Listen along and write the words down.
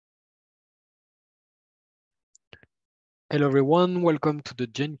Hello everyone, welcome to the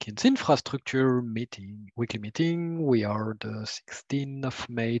Jenkins infrastructure weekly meeting. We are the 16th of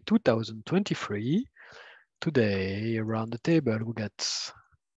May 2023. Today, around the table, we got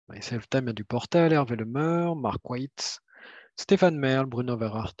myself, Damien Duportal, Hervé Lemeur, Mark White, Stéphane Merle, Bruno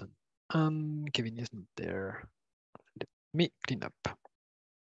Verharten, and Kevin is not there. Let me clean up.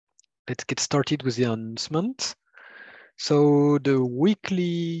 Let's get started with the announcement. So the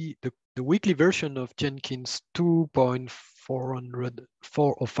weekly version of Jenkins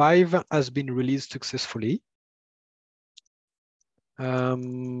 2.405 has been released successfully. I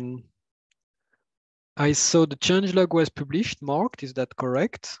saw the changelog was published, marked, is that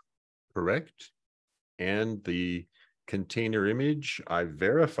correct? Correct. And the container image I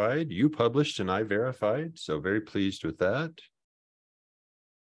verified, you published and I verified, so very pleased with that.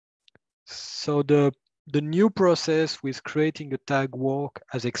 So the new process with creating a tag work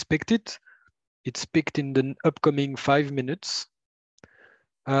as expected. It's picked in the upcoming 5 minutes.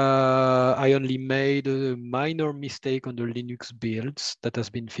 I only made a minor mistake on the Linux builds that has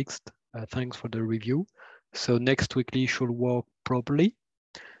been fixed. Thanks for the review. So next weekly should work properly.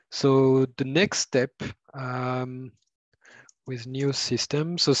 So the next step with new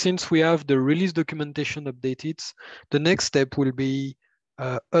system. So since we have the release documentation updated, the next step will be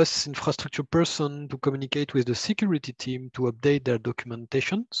us infrastructure person to communicate with the security team to update their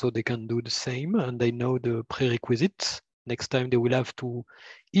documentation so they can do the same and they know the prerequisites. Next time they will have to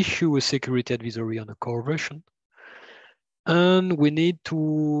issue a security advisory on a core version. And we need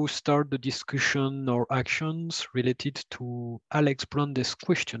to start the discussion or actions related to Alex Brandes'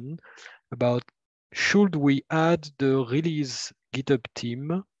 question about should we add the release GitHub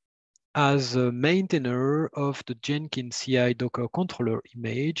team as a maintainer of the Jenkins CI Docker controller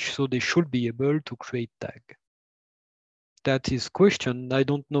image, so they should be able to create tag. That is question. I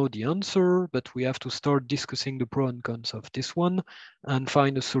don't know the answer, but we have to start discussing the pros and cons of this one and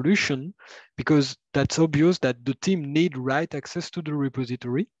find a solution, because that's obvious that the team need write access to the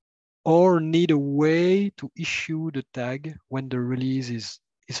repository or need a way to issue the tag when the release is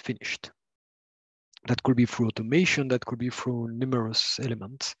finished. That could be through automation, that could be through numerous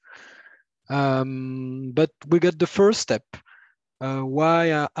elements. But we got the first step.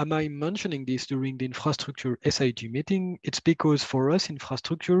 Why am I mentioning this during the infrastructure SIG meeting? It's because for us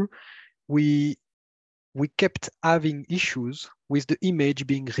infrastructure, we kept having issues with the image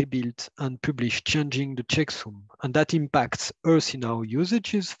being rebuilt and published, changing the checksum. And that impacts us in our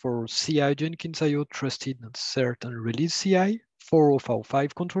usages for CI Jenkins IO trusted and cert and release CI, 4 of our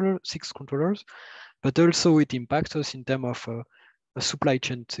 6 controllers, but also it impacts us in terms of a supply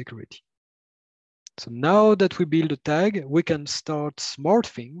chain security. So now that we build a tag, we can start smart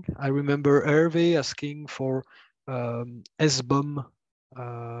thing. I remember Hervé asking for SBOM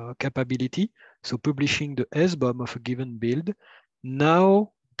capability, so publishing the SBOM of a given build.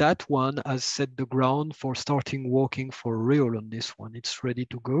 Now that one has set the ground for starting working for real on this one. It's ready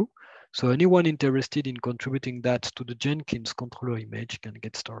to go. So anyone interested in contributing that to the Jenkins controller image can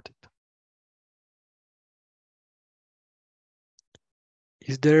get started.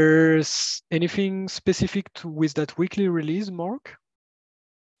 Is there anything specific with that weekly release, Mark?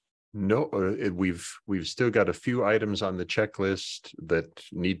 No, we've still got a few items on the checklist that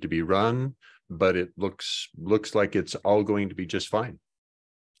need to be run, but it looks like it's all going to be just fine.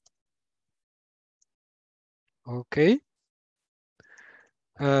 Okay.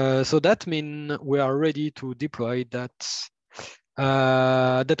 So that means we are ready to deploy that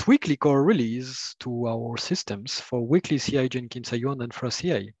weekly core release to our systems for weekly CI Jenkins IO and Infra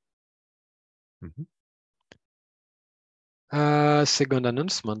CI. Second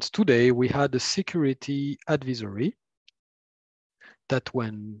announcement. Today we had a security advisory that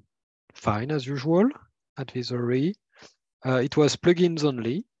went fine as usual. Advisory. It was plugins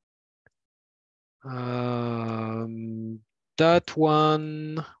only. That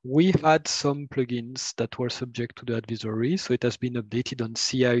one, we had some plugins that were subject to the advisory, so it has been updated on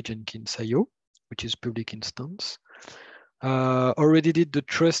CI Jenkins IO, which is public instance. Already did the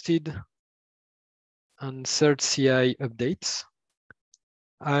trusted and cert CI updates.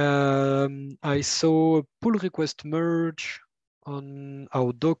 I saw a pull request merge on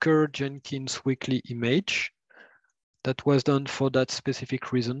our Docker Jenkins weekly image. That was done for that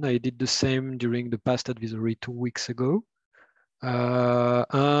specific reason. I did the same during the past advisory 2 weeks ago.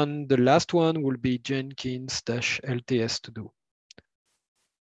 And the last one will be Jenkins-LTS to do.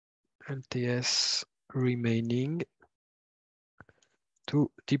 LTS remaining to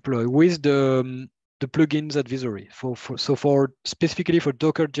deploy with the plugins advisory. For specifically for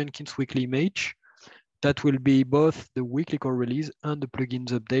Docker Jenkins weekly image, that will be both the weekly core release and the plugins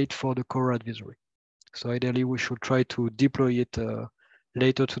update for the core advisory. So ideally, we should try to deploy it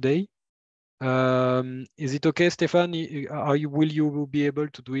later today. Is it okay, Stefan? Will you be able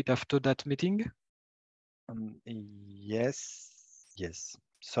to do it after that meeting? Yes.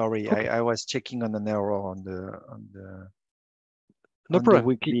 Sorry, Okay. I was checking on an error on the No on the problem.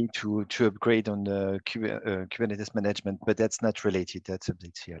 weekly to upgrade on the Kubernetes management, but that's not related. That's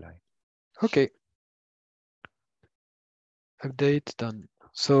update CLI. Okay. Update done.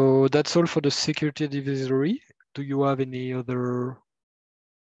 So that's all for the security advisory. Do you have any other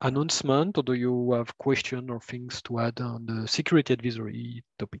announcement, or do you have question or things to add on the security advisory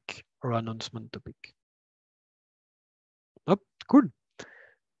topic or announcement topic? Oh, cool.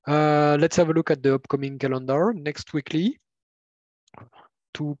 Let's have a look at the upcoming calendar. Next weekly,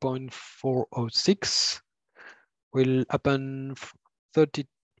 2.406 will happen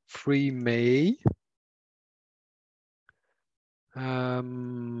 33 May.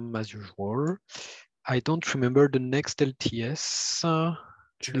 As usual. I don't remember the next LTS.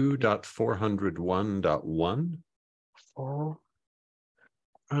 2.401.1.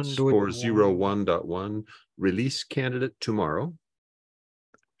 401.1. Release candidate tomorrow.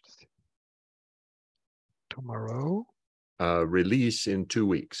 Tomorrow. Release in 2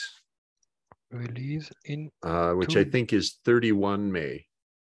 weeks. Release in which I think is 31 May.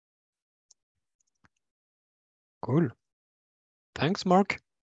 Cool. Thanks, Mark.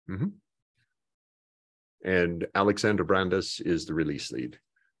 Mm-hmm. And Alexander Brandes is the release lead.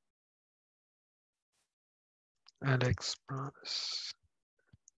 Alex Brandes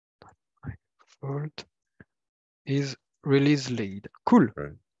is release lead. Cool.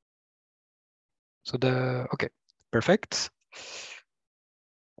 Right. So okay, perfect.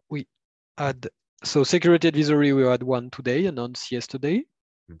 We had, so security advisory, we had one today, announced yesterday,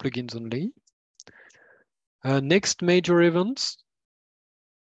 plugins only. Next major events.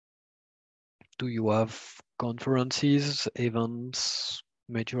 Do you have conferences, events,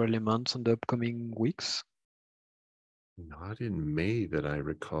 major elements in the upcoming weeks? Not in May that I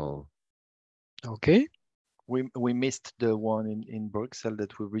recall. Okay. We missed the one in Brussels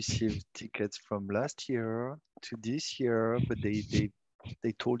that we received tickets from last year to this year, but they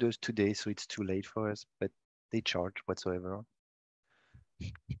told us today, so it's too late for us, but they charge whatsoever.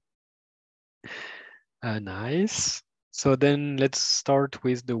 Nice. So then let's start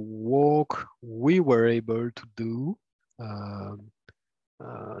with the work we were able to do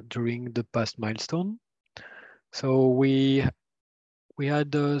during the past milestone. So we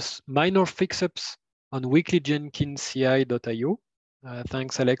had those minor fix-ups on weekly Jenkins CI.io.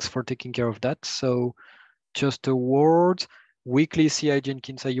 Thanks, Alex, for taking care of that. So just a word, weekly CI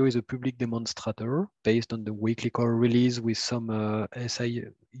Jenkins.io is a public demonstrator based on the weekly core release with some SI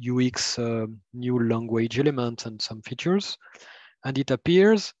UX new language elements and some features. And it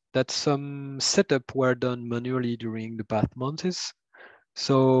appears that some setup were done manually during the past months.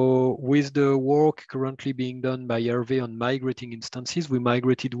 So with the work currently being done by Hervé on migrating instances, we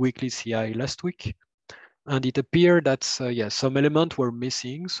migrated weekly CI last week. And it appeared that some elements were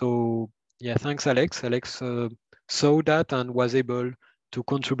missing. So yeah, thanks, Alex. Alex saw that and was able to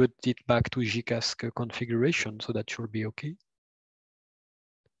contribute it back to GCASC configuration. So that should be okay.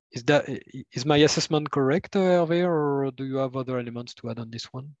 Is my assessment correct, Hervé, or do you have other elements to add on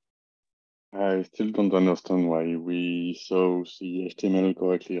this one? I still don't understand why we saw the HTML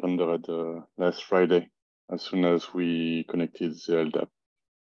correctly rendered last Friday as soon as we connected the LDAP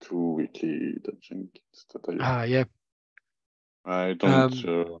to weekly.jenkins.io. Ah, yeah. I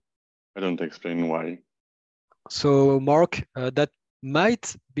don't explain why. So Mark, that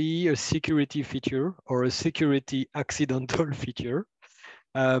might be a security feature or a security accidental feature.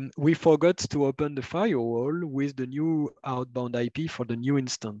 We forgot to open the firewall with the new outbound IP for the new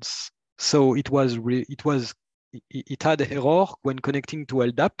instance. So it had error when connecting to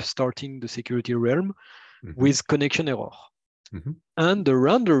LDAP, starting the security realm with connection error. And the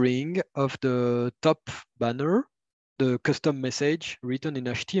rendering of the top banner, the custom message written in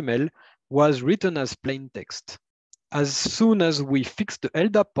HTML, was written as plain text. As soon as we fixed the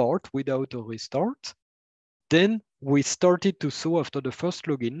LDAP part without a restart, then we started to show after the first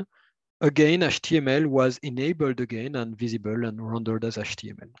login, again, HTML was enabled again and visible and rendered as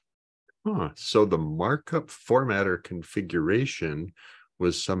HTML. So the markup formatter configuration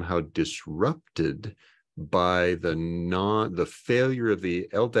was somehow disrupted by the failure of the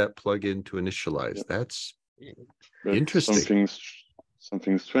LDAP plugin to initialize. Yeah. That's interesting.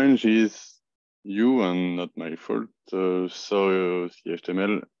 Something strange is you, and not my fault, saw the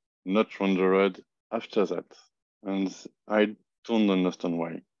HTML not rendered after that. And I don't understand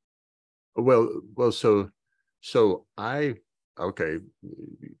why. Well, so okay.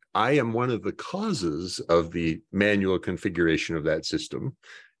 I am one of the causes of the manual configuration of that system,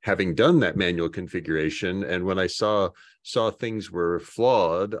 having done that manual configuration. And when I saw things were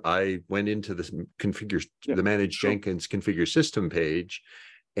flawed, I went into this the manage Jenkins configure system page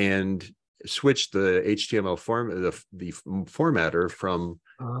and switched the HTML the formatter from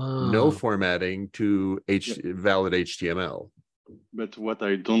no formatting to valid HTML. But what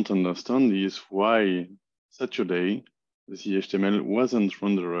I don't understand is why Saturday the HTML wasn't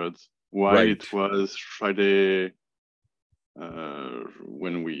rendered, why it was Friday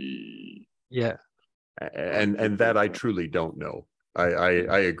when we... Yeah. And that I truly don't know.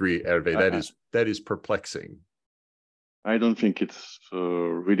 I agree, Hervé. That is perplexing. I don't think it's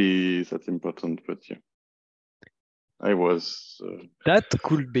really that important, but yeah. I was... That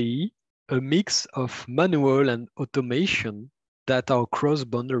could be a mix of manual and automation that are cross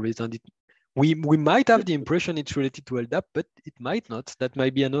boundaries, and we might have the impression it's related to LDAP, but it might not. That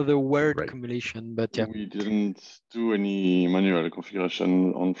might be another weird accumulation, but yeah. We didn't do any manual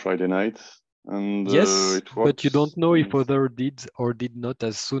configuration on Friday night. And yes, it works, but you don't know if other did or did not.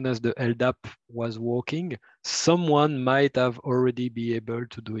 As soon as the LDAP was working, someone might have already be able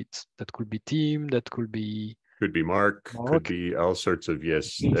to do it. That could be Tim, that could be Mark. Could be all sorts of,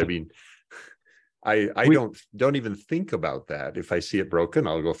 yes. I mean, I don't even think about that. If I see it broken,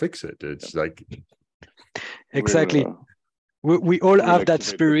 I'll go fix it. It's like exactly. We all have that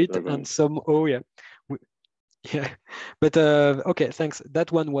spirit, and somehow, But okay, thanks.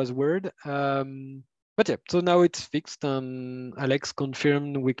 That one was weird. But yeah, so now it's fixed, and Alex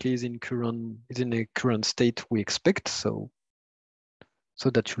confirmed weekly is in a current state we expect. So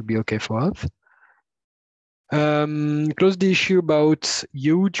that should be okay for us. Close the issue about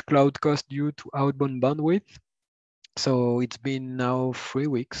huge cloud cost due to outbound bandwidth. So it's been now 3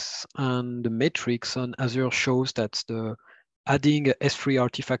 weeks, and the metrics on Azure shows that the adding a S3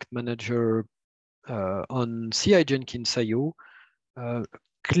 artifact manager on CI Jenkins IO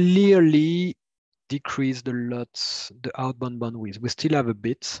clearly decreased a lot the outbound bandwidth. We still have a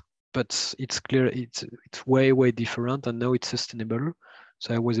bit, but it's clear it's way different, and now it's sustainable.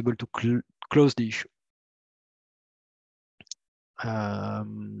 So I was able to close the issue.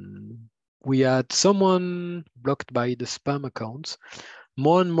 We had someone blocked by the spam accounts.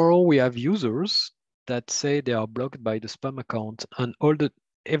 More and more we have users that say they are blocked by the spam account, and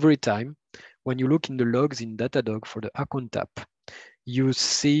every time when you look in the logs in Datadog for the account app, you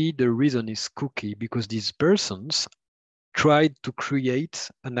see the reason is cookie, because these persons tried to create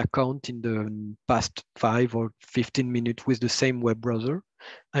an account in the past 5 or 15 minutes with the same web browser,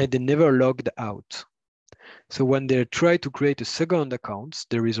 and they never logged out. So when they try to create a second account,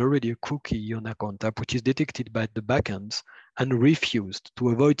 there is already a cookie on account app, which is detected by the backends and refused to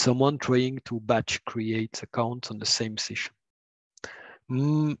avoid someone trying to batch create accounts on the same session.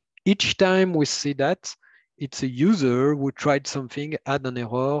 Each time we see that, it's a user who tried something, had an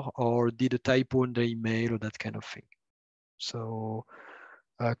error, or did a typo in the email or that kind of thing. So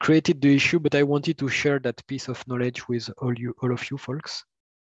created the issue, but I wanted to share that piece of knowledge with all of you folks.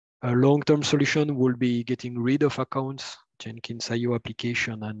 A long-term solution will be getting rid of accounts, Jenkins IO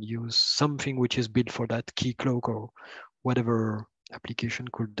application, and use something which is built for that, Keycloak or whatever application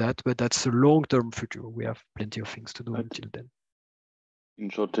called that. But that's a long-term future. We have plenty of things to do until then. In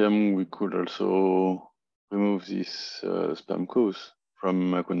short term, we could also remove this spam calls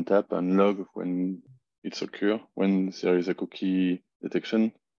from account app and log when it's occur, when there is a cookie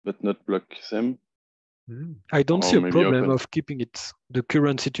detection, but not block them. I don't see a problem of keeping it. The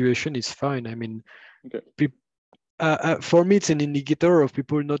current situation is fine. I mean, for me, it's an indicator of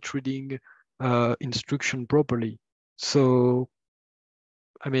people not reading instruction properly. So,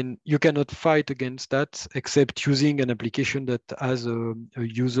 I mean, you cannot fight against that except using an application that has a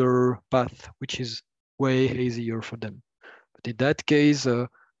user path, which is way easier for them. But in that case,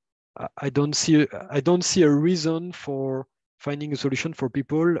 I don't see a reason for finding a solution for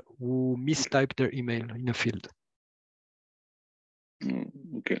people who mistype their email in a field.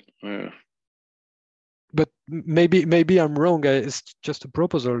 Okay. But maybe I'm wrong. It's just a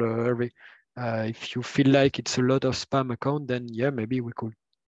proposal, Hervé. If you feel like it's a lot of spam account, then yeah, maybe we could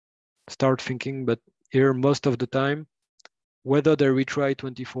start thinking. But here, most of the time, whether they retry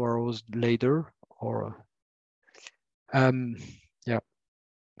 24 hours later or yeah.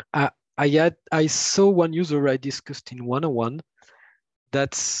 I saw one user I discussed in 101.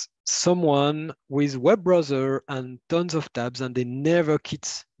 That's someone with web browser and tons of tabs, and they never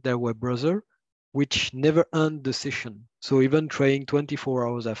quit their web browser, which never end the session. So even trying 24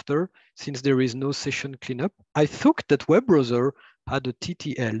 hours after, since there is no session cleanup, I thought that web browser had a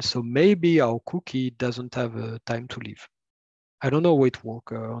TTL. So maybe our cookie doesn't have a time to live. I don't know how it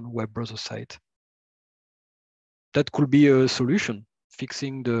works on a web browser site. That could be a solution,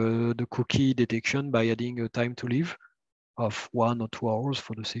 fixing the cookie detection by adding a time to live of 1 or 2 hours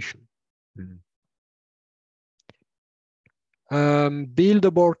for the session. Mm-hmm. Build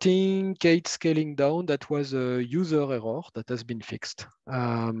aborting, Kate scaling down, that was a user error that has been fixed.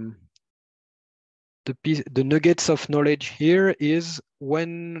 The nuggets of knowledge here is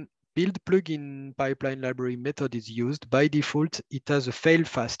when build plugin pipeline library method is used, by default, it has a fail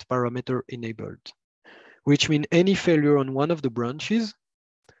fast parameter enabled, which means any failure on one of the branches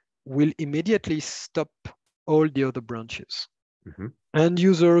will immediately stop all the other branches. Mm-hmm. End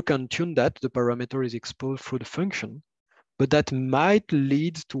user can tune that, the parameter is exposed through the function, but that might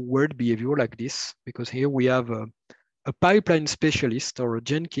lead to weird behavior like this, because here we have a pipeline specialist or a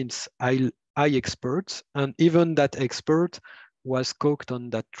Jenkins I expert, and even that expert was caught on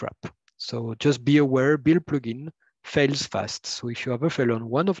that trap. So just be aware, build plugin fails fast. So if you have a failure on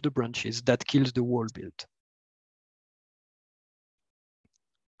one of the branches, that kills the whole build.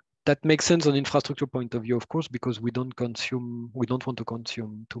 That makes sense on infrastructure point of view, of course, because we don't want to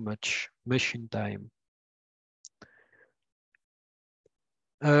consume too much machine time.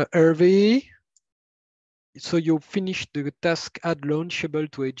 Hervé, so you finished the task add launchable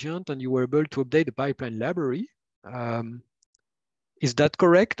to agent and you were able to update the pipeline library. Is that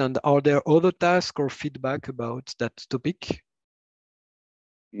correct? And are there other tasks or feedback about that topic?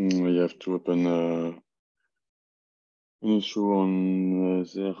 We have to open an issue on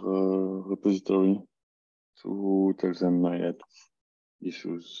their repository to tell them I had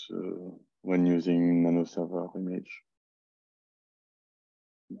issues when using nano server image,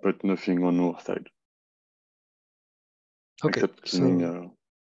 but nothing on our side. Okay, except cleaning.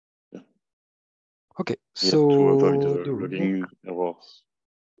 Okay, we have to avoid logging errors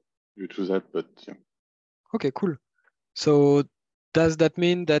due to that, but yeah. Okay, cool. So does that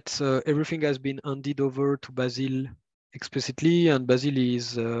mean that everything has been handed over to Basil explicitly, and Basil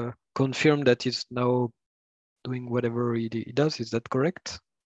is confirmed that he's now doing whatever he does? Is that correct?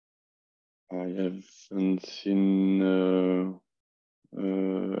 I haven't seen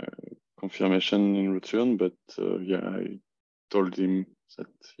confirmation in return, but yeah, I told him that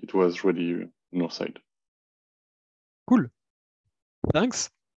it was ready on our side. Cool. Thanks.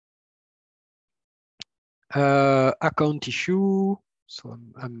 Account issue. So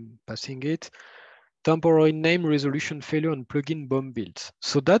I'm passing it. Temporary name resolution failure on plugin bomb builds.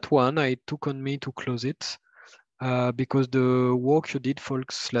 So that one I took on me to close it because the work you did,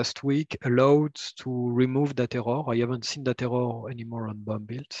 folks, last week allowed to remove that error. I haven't seen that error anymore on bomb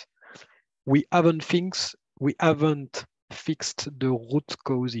builds. We haven't fixed the root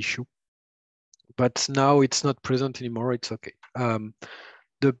cause issue, but now it's not present anymore. It's okay.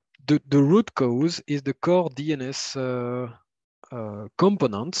 The root cause is the core DNS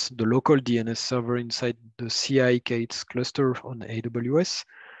components, the local DNS server inside the CI K8s cluster on AWS,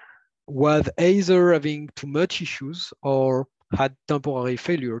 was either having too much issues or had temporary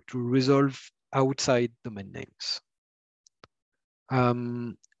failure to resolve outside domain names.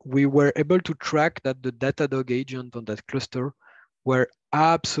 We were able to track that the Datadog agent on that cluster were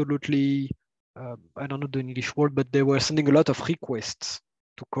absolutely, I don't know the English word, but they were sending a lot of requests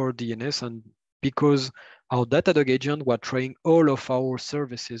to core DNS, and because our Datadog agent was trying all of our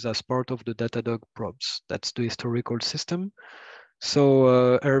services as part of the Datadog probes. That's the historical system.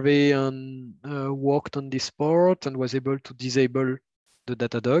 So Hervé worked on this part and was able to disable the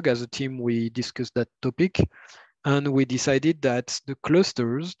Datadog. As a team, we discussed that topic, and we decided that the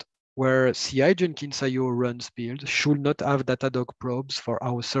clusters where CI Jenkins IO runs build should not have Datadog probes for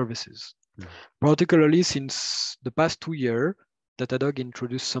our services. Particularly since the past 2 years, Datadog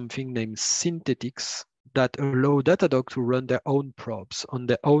introduced something named synthetics that allow Datadog to run their own probes on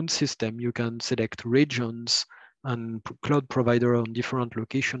their own system. You can select regions and cloud provider on different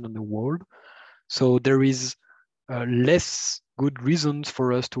locations in the world. So there is less good reasons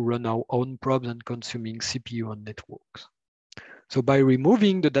for us to run our own probes and consuming CPU and networks. So by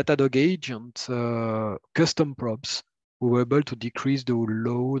removing the Datadog agent custom probes, we were able to decrease the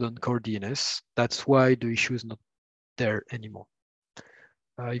load on core DNS. That's why the issue is not there anymore.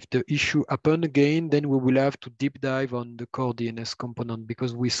 If the issue happen again, then we will have to deep dive on the core DNS component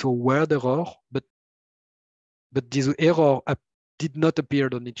because we saw weird error, but this error did not appear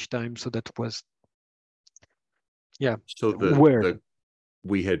on each time. So that was, yeah, so weird.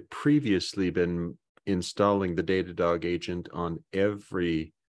 We had previously been installing the Datadog agent on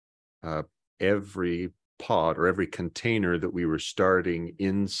every pod or every container that we were starting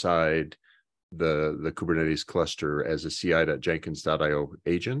inside the Kubernetes cluster as a ci.jenkins.io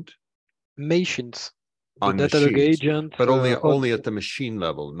agent. Machines. on Datadog machines, agent, but only at the machine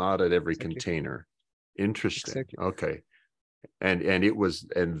level, not at every exactly. container. Interesting. Exactly. Okay. And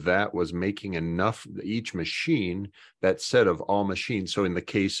that was making enough, each machine, that set of all machines. So in the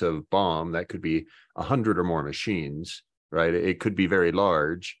case of BOM, that could be 100 or more machines, right? It could be very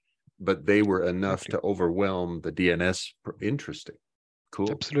large, but they were enough Exactly. to overwhelm the DNS. Interesting.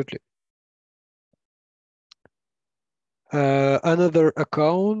 Cool. Absolutely. Another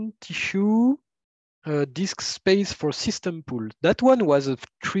account issue, disk space for system pool. That one was a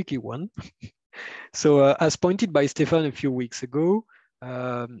tricky one. So as pointed by Stefan a few weeks ago,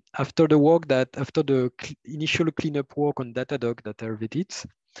 after the initial cleanup work on Datadog that I did,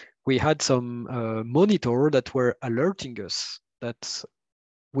 we had some monitor that were alerting us that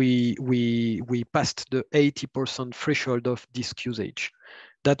we passed the 80% threshold of disk usage.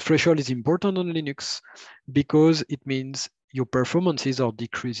 That threshold is important on Linux because it means your performances are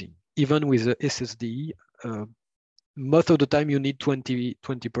decreasing. Even with the SSD, most of the time you need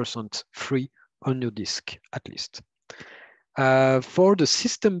 20% free on your disk, at least. For the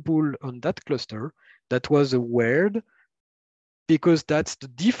system pool on that cluster, that was a weird, because that's the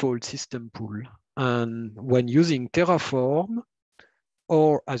default system pool. And when using Terraform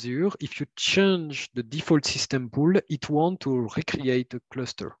or Azure, if you change the default system pool, it wants to recreate a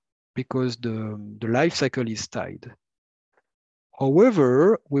cluster because the life cycle is tied.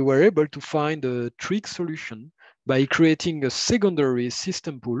 However, we were able to find a trick solution by creating a secondary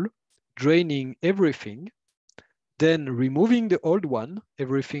system pool, draining everything, then removing the old one.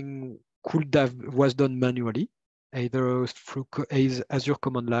 Everything was done manually, either through Azure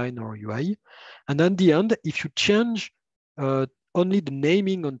command line or UI. And at the end, if you change only the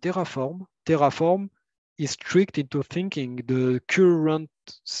naming on Terraform, Terraform is tricked into thinking the current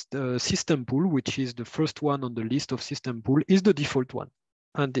system pool, which is the first one on the list of system pool, is the default one.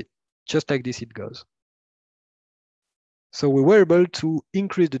 And just like this, it goes. So we were able to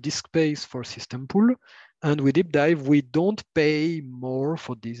increase the disk space for system pool. And with deep dive, we don't pay more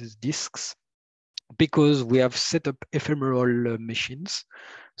for these disks because we have set up ephemeral machines.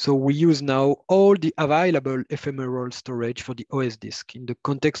 So we use now all the available ephemeral storage for the OS disk. In the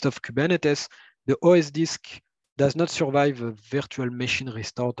context of Kubernetes, the OS disk does not survive a virtual machine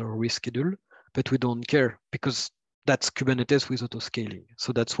restart or reschedule, but we don't care because that's Kubernetes with auto-scaling.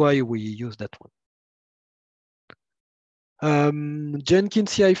 So that's why we use that one.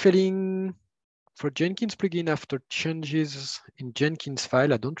 Jenkins CI failing for Jenkins plugin after changes in Jenkins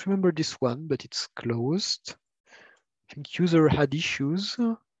file. I don't remember this one, but it's closed. I think user had issues.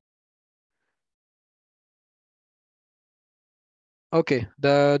 Okay,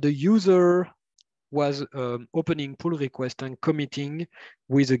 the user was opening pull request and committing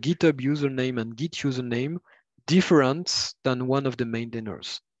with a GitHub username and Git username different than one of the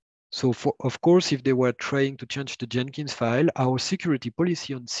maintainers. So of course, if they were trying to change the Jenkins file, our security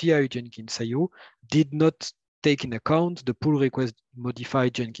policy on CI Jenkins.io did not take in account the pull request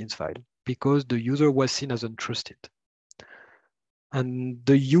modified Jenkins file because the user was seen as untrusted. And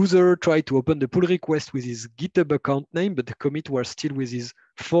the user tried to open the pull request with his GitHub account name, but the commit was still with his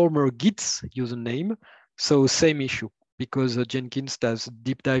former Git's username. So same issue because Jenkins does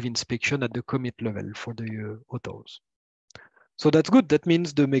deep dive inspection at the commit level for the authors. So that's good. That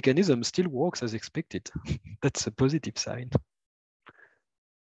means the mechanism still works as expected. That's a positive sign.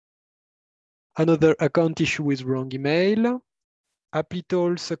 Another account issue with wrong email.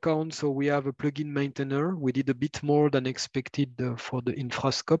 Applitol's account, so we have a plugin maintainer. We did a bit more than expected for the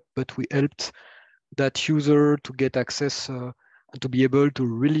infra scope, but we helped that user to get access and to be able to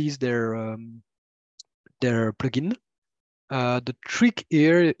release their plugin. The trick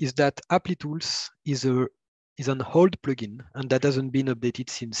here is that Applitools is an old plugin, and that hasn't been updated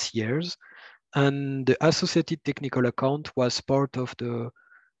since years. And the associated technical account was part of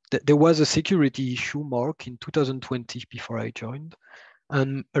there was a security issue mark in 2020 before I joined.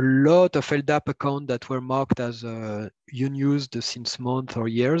 And a lot of LDAP accounts that were marked as unused since months or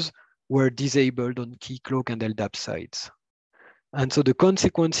years were disabled on Keycloak and LDAP sites. And so the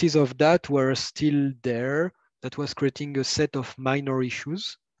consequences of that were still there. That was creating a set of minor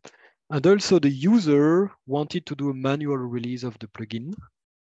issues. And also the user wanted to do a manual release of the plugin.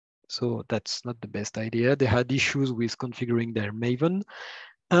 So that's not the best idea. They had issues with configuring their Maven.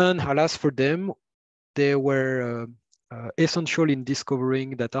 And alas for them, they were essential in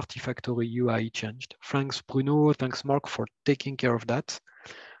discovering that Artifactory UI changed. Thanks, Bruno. Thanks, Mark, for taking care of that.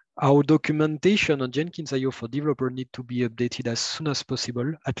 Our documentation on Jenkins.io for developer need to be updated as soon as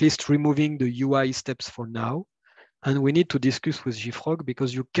possible, at least removing the UI steps for now. And we need to discuss with JFrog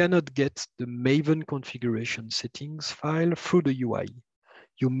because you cannot get the Maven configuration settings file through the UI.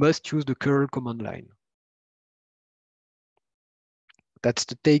 You must use the curl command line. That's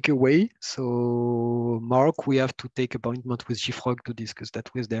the takeaway. So Mark, we have to take appointment with JFrog to discuss that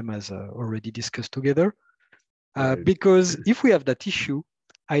with them as already discussed together. Right. Because if we have that issue,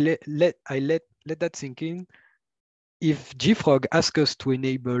 I let that sink in. If JFrog asks us to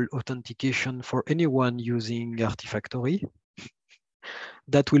enable authentication for anyone using Artifactory,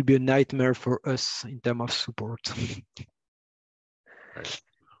 that will be a nightmare for us in terms of support. Right.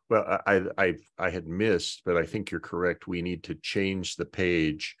 Well, I had missed, but I think you're correct. We need to change the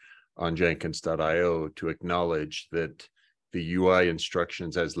page on Jenkins.io to acknowledge that the UI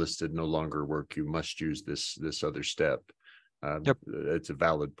instructions as listed no longer work. You must use this other step. Yep. It's a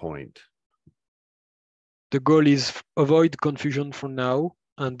valid point. The goal is avoid confusion for now,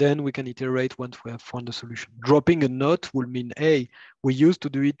 and then we can iterate once we have found the solution. Dropping a note will mean, hey, we used to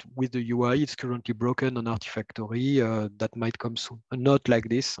do it with the UI, it's currently broken on Artifactory, that might come soon. A note like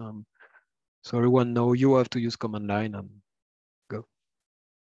this, so everyone know you have to use command line and go.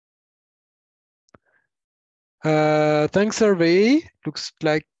 Thanks, survey. Looks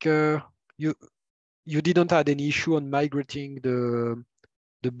like you didn't have any issue on migrating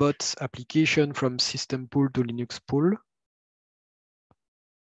the bots application from system pool to Linux pool.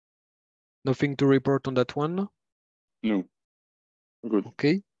 Nothing to report on that one? No. Good.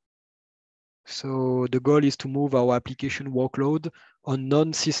 Okay. So the goal is to move our application workload on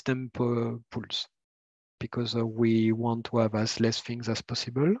non-system pools because we want to have as less things as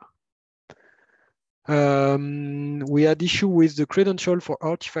possible. We had issue with the credential for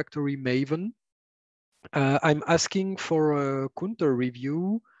Artifactory Maven. I'm asking for a counter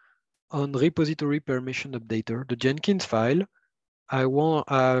review on repository permission updater, the Jenkins file.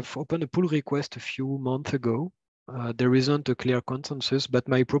 I've opened a pull request a few months ago. There isn't a clear consensus, but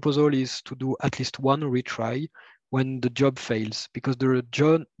my proposal is to do at least one retry when the job fails, because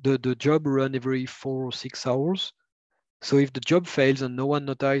the job run every 4 or 6 hours. So if the job fails and no one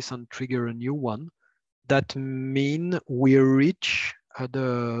notices and trigger a new one, that means we reach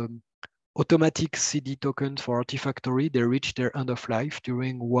the automatic CD tokens for Artifactory. They reach their end of life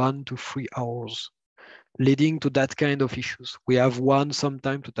during 1 to 3 hours, leading to that kind of issues. We have one some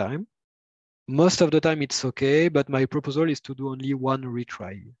time to time. Most of the time it's okay, but my proposal is to do only one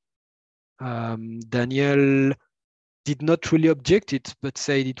retry. Daniel did not really object it, but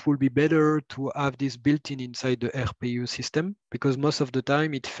said it would be better to have this built in inside the RPU system, because most of the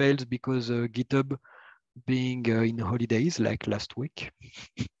time it fails because GitHub being in holidays like last week.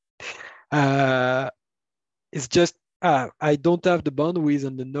 It's just I don't have the bandwidth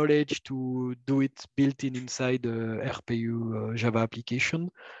and the knowledge to do it built in inside the RPU Java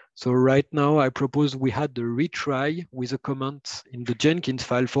application. So right now I propose we had the retry with a comment in the Jenkins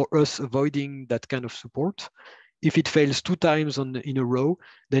file for us avoiding that kind of support. If it fails 2 times in a row,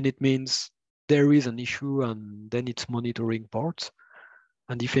 then it means there is an issue and then it's monitoring parts.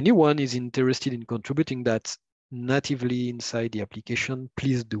 And if anyone is interested in contributing that natively inside the application,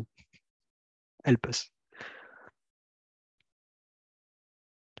 please do. Help us.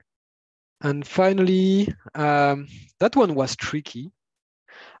 And finally, that one was tricky.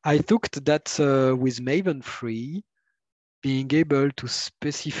 I thought that with Maven free, being able to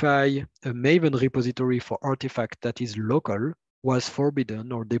specify a Maven repository for artifact that is local was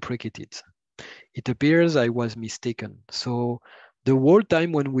forbidden or deprecated. It appears I was mistaken. So the whole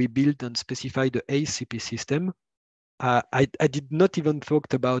time when we built and specified the ACP system, I did not even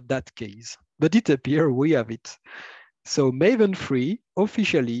thought about that case, but it appears we have it. So Maven free,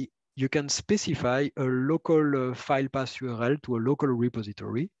 officially, you can specify a local file path URL to a local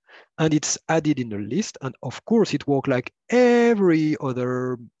repository, and it's added in the list. And of course, it works like every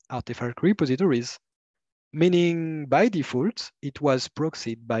other artifact repositories, meaning by default, it was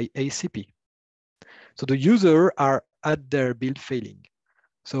proxied by ACP. So the user are at their build failing.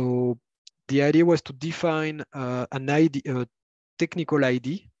 So the idea was to define an ID, a technical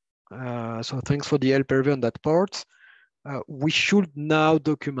ID. So thanks for the help, Hervé, on that part. We should now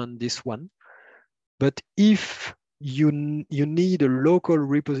document this one. But if you need a local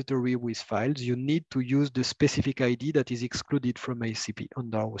repository with files, you need to use the specific ID that is excluded from ACP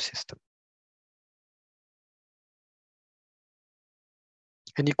under our system.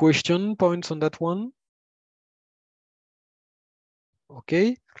 Any question, points on that one?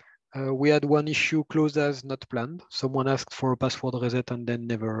 Okay. We had one issue closed as not planned. Someone asked for a password reset and then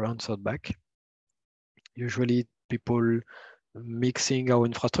never answered back. Usually people mixing our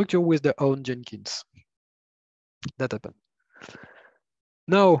infrastructure with their own Jenkins. That happened.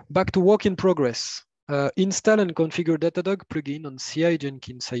 Now, back to work in progress. Install and configure Datadog plugin on CI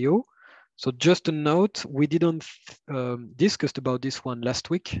Jenkins.io. So just a note, we didn't discuss about this one last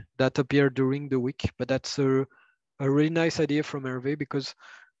week. That appeared during the week, but that's a a really nice idea from Hervé because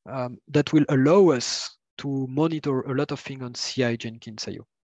that will allow us to monitor a lot of things on CI Jenkins IO.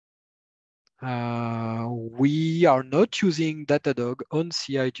 We are not using Datadog on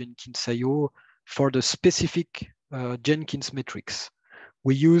CI Jenkins IO for the specific Jenkins metrics.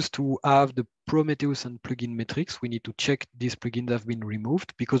 We used to have the Prometheus and plugin metrics. We need to check these plugins have been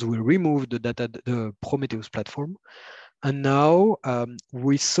removed because we removed the Prometheus platform. And now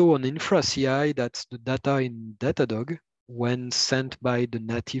we saw on Infra CI that the data in Datadog, when sent by the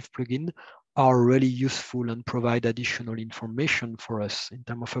native plugin, are really useful and provide additional information for us in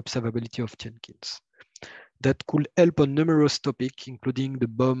terms of observability of Jenkins. That could help on numerous topics, including the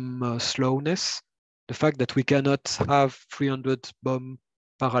BOM slowness, the fact that we cannot have 300 BOM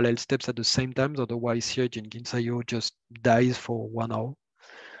parallel steps at the same time, otherwise here Jenkins IO just dies for 1 hour,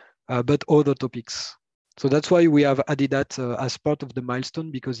 but other topics. So that's why we have added that as part of the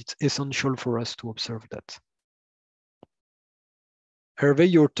milestone, because it's essential for us to observe that.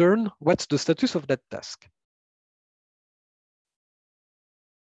 Hervé, your turn. What's the status of that task?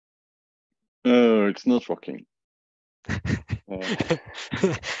 It's not working.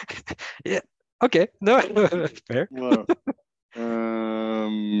 Yeah. Okay. No. Fair. Well,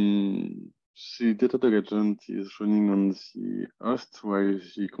 the Datadog agent is running on the host while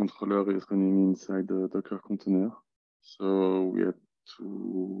the controller is running inside the Docker container. So we had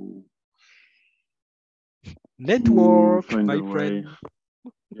to network, find my a way, friend.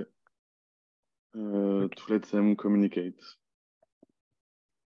 yeah, to let them communicate.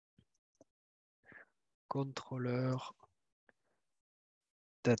 Controller,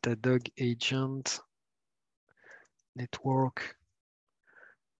 Datadog agent, network,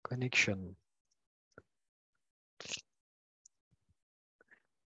 connection.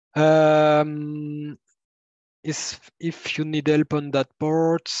 If you need help on that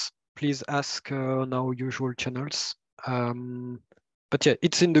part, please ask on our usual channels. But yeah,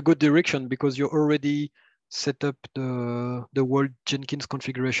 it's in the good direction because you already set up the whole Jenkins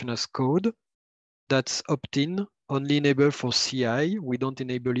configuration as code. That's opt-in, only enable for CI. We don't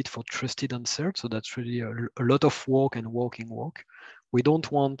enable it for trusted and cert, so that's really a lot of work and work. We don't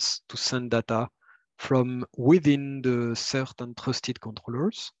want to send data from within the cert and trusted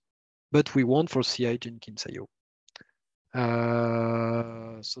controllers, but we want for CI Jenkins IO.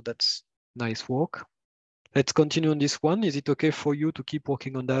 So that's nice work. Let's continue on this one. Is it okay for you to keep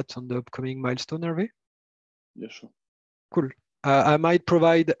working on that on the upcoming milestone, Hervé? Yeah, sure. Cool. I might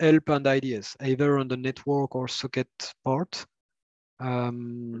provide help and ideas, either on the network or socket part.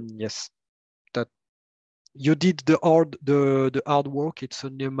 Yes, that you did the hard work. It's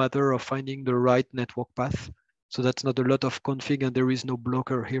only a matter of finding the right network path. So that's not a lot of config, and there is no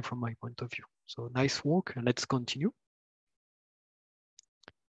blocker here from my point of view. So nice work, and let's continue.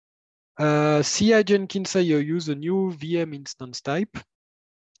 CI Jenkins IO use a new VM instance type.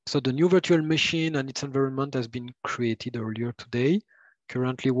 So the new virtual machine and its environment has been created earlier today.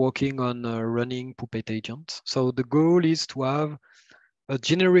 Currently working on running Puppet agent. So the goal is to have a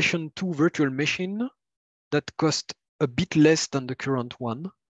generation 2 virtual machine that costs a bit less than the current one,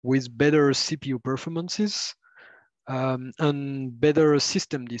 with better CPU performances and better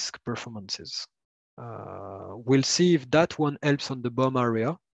system disk performances. We'll see if that one helps on the BOM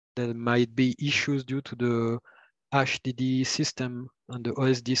area. There might be issues due to the HDD system and the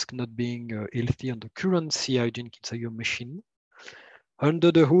OS disk not being healthy on the current CI Jenkins IO machine.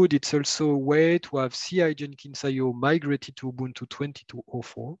 Under the hood, it's also a way to have CI Jenkins IO migrated to Ubuntu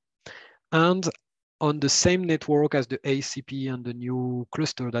 22.04 and on the same network as the ACP and the new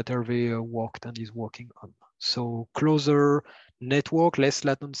cluster that Hervé worked and is working on. So closer network, less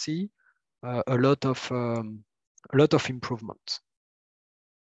latency, a lot of improvements.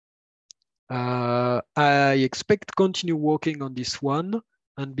 I expect continue working on this one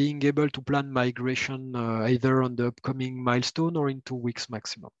and being able to plan migration either on the upcoming milestone or in 2 weeks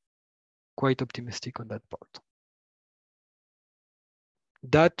maximum. Quite optimistic on that part.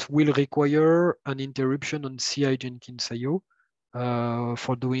 That will require an interruption on CI Jenkins IO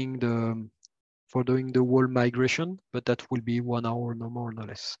for doing the whole migration, but that will be 1 hour, no more, no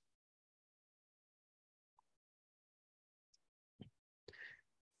less.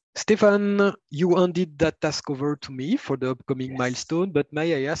 Stefan, you handed that task over to me for the upcoming milestone, but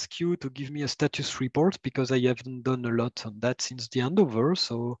may I ask you to give me a status report because I haven't done a lot on that since the handover.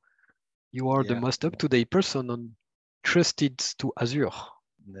 So you are the most up-to-date person on trusted to Azure.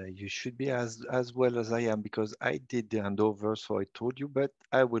 You should be as well as I am because I did the handover, so I told you, but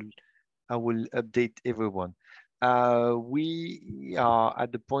I will update everyone. We are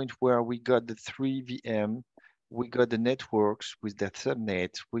at the point where we got the 3 VM, we got the networks with the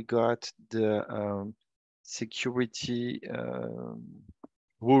subnet, we got the security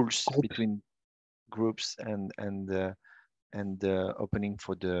rules between groups and opening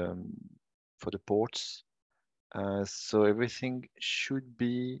for the ports. So everything should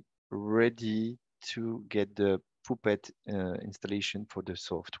be ready to get the Puppet installation for the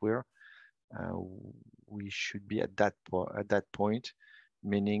software. We should be at that point,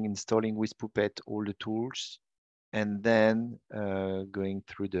 meaning installing with Puppet all the tools, and then going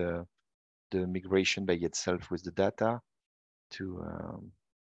through the migration by itself with the data to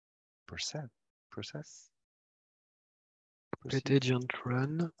process. Let agent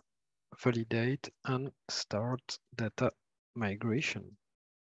run, validate, and start data migration.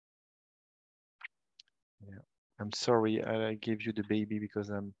 Yeah, I'm sorry I gave you the baby because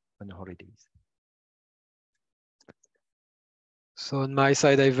I'm on holidays. So on my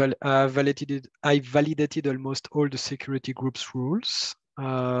side, I validated almost all the security group's rules.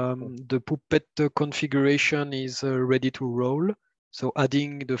 The Puppet configuration is ready to roll. So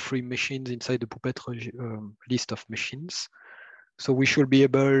adding the 3 machines inside the Puppet list of machines. So we should be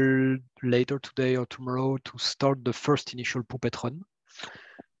able later today or tomorrow to start the first initial Puppet run.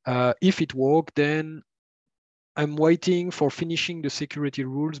 If it works, then I'm waiting for finishing the security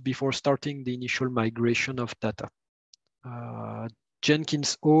rules before starting the initial migration of data.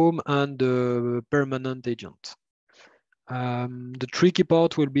 Jenkins home and the permanent agent. The tricky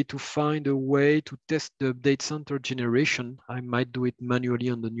part will be to find a way to test the update center generation. I might do it manually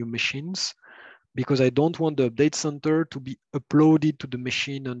on the new machines because I don't want the update center to be uploaded to the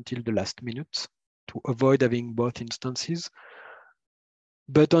machine until the last minute to avoid having both instances.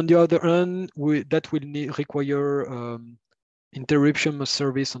 But on the other hand, that will require interruption of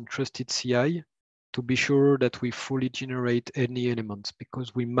service on trusted CI to be sure that we fully generate any elements,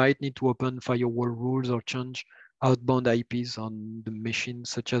 because we might need to open firewall rules or change outbound IPs on the machine,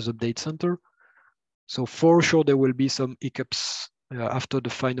 such as update center. So for sure, there will be some hiccups after the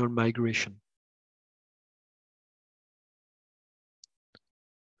final migration.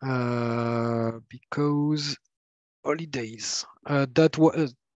 Because holidays,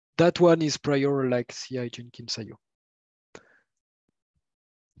 that one is prior like CI Jenkins IO.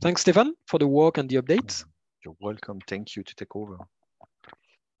 Thanks, Stefan, for the work and the updates. You're welcome. Thank you to take over.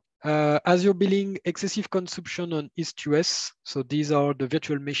 As you're billing excessive consumption on East-US, so these are the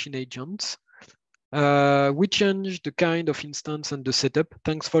virtual machine agents, we changed the kind of instance and the setup.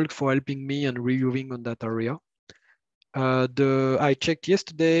 Thanks, Folk, for helping me and reviewing on that area. I checked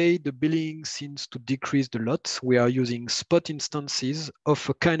yesterday, the billing seems to decrease a lot. We are using spot instances of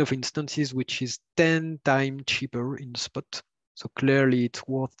a kind of instances which is 10 times cheaper in spot. So clearly it's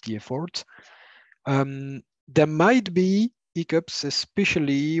worth the effort. There might be hiccups,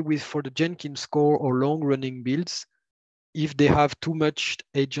 especially for the Jenkins core or long-running builds, if they have too much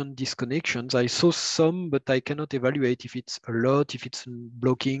agent disconnections. I saw some, but I cannot evaluate if it's a lot, if it's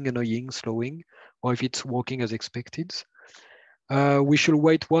blocking, annoying, slowing, or if it's working as expected. We should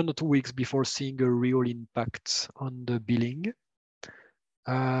wait 1 or 2 weeks before seeing a real impact on the billing.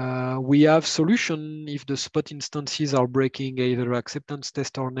 We have solution if the spot instances are breaking either acceptance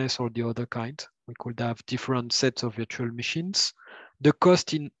test harness or the other kind. We could have different sets of virtual machines. The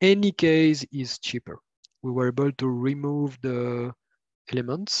cost in any case is cheaper. We were able to remove the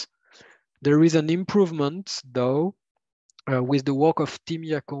elements. There is an improvement though. With the work of Team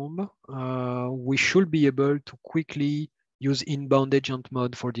Yacomb, we should be able to quickly use inbound agent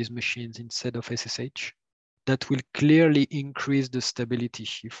mode for these machines instead of SSH. That will clearly increase the stability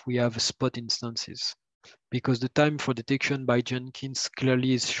if we have spot instances, because the time for detection by Jenkins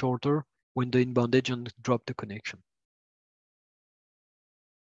clearly is shorter when the inbound agent drop the connection.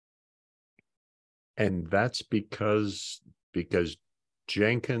 And that's because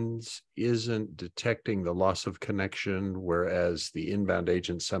Jenkins isn't detecting the loss of connection, whereas the inbound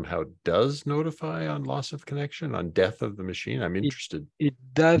agent somehow does notify on loss of connection, on death of the machine. I'm interested. It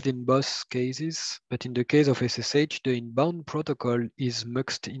does in both cases, but in the case of SSH, the inbound protocol is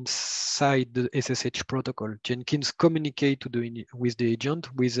muxed inside the SSH protocol. Jenkins communicate with the agent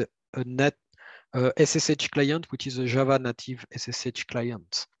with a SSH client, which is a Java native SSH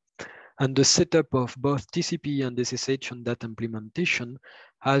client. And the setup of both TCP and SSH on that implementation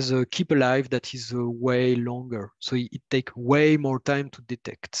has a keep alive that is way longer. So it takes way more time to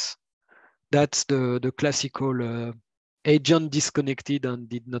detect. That's the classical agent disconnected and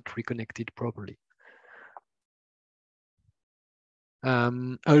did not reconnect it properly.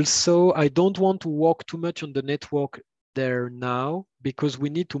 Also, I don't want to work too much on the network there now, because we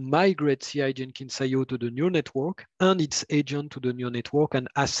need to migrate CI Jenkins IO to the new network and its agent to the new network and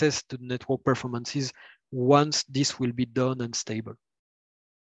assess the network performances once this will be done and stable.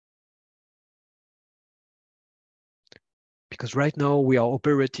 Because right now we are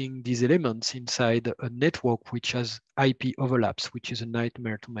operating these elements inside a network which has IP overlaps, which is a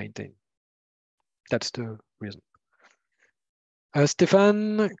nightmare to maintain. That's the reason.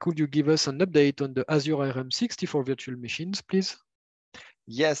 Stefan, could you give us an update on the Azure RM64 virtual machines, please?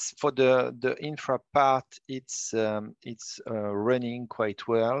 Yes, for the infra part, it's running quite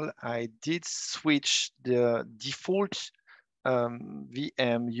well. I did switch the default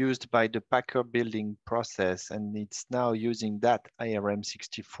VM used by the Packer building process, and it's now using that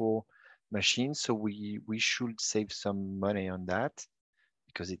IRM64 machine. So we should save some money on that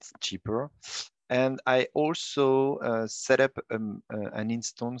because it's cheaper. And I also set up an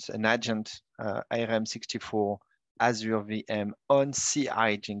instance, an agent IRM64 Azure VM on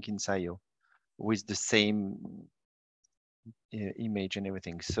CI Jenkins IO with the same image and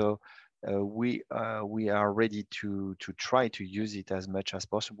everything. So we are ready to try to use it as much as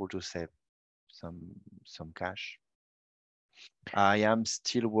possible to save some cash. I am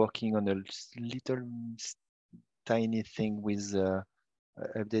still working on a little tiny thing with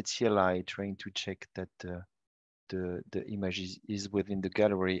update CLI, trying to check that the image is within the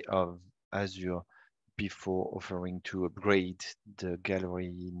gallery of Azure before offering to upgrade the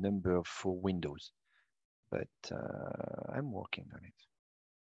gallery number for Windows. But I'm working on it.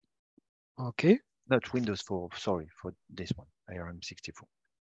 Okay. Not Windows 4, sorry, for this one, IRM64.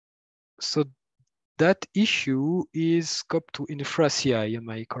 So that issue is scoped to Infra CI, am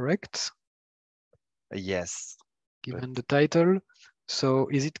I correct? Yes. Given the title. So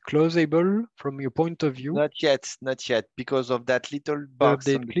is it closable from your point of view? Not yet, because of that little box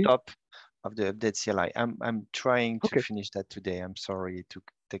on the top of the update CLI. I'm trying to finish that today. I'm sorry, it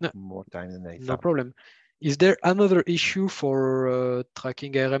took more time than I thought. No problem. Is there another issue for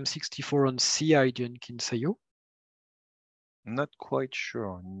tracking RM64 on CI Jenkins IO? Not quite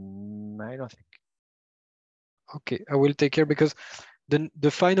sure. I don't think. Okay, I will take care, because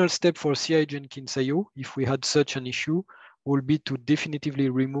the final step for CI Jenkins IO, if we had such an issue, will be to definitively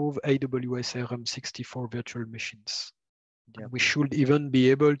remove AWS RM64 virtual machines. Yep. We should even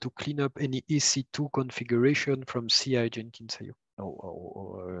be able to clean up any EC2 configuration from CI Jenkins IO.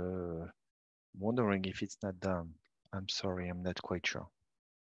 Wondering if it's not done. I'm sorry, I'm not quite sure.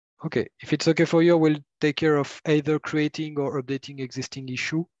 Okay, if it's okay for you, we'll take care of either creating or updating existing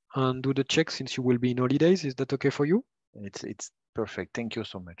issue and do the check since you will be in holidays. Is that okay for you? It's perfect. Thank you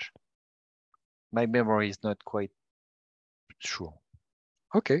so much. My memory is not quite sure.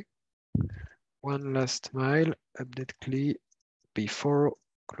 Okay. One last mile, update CLI before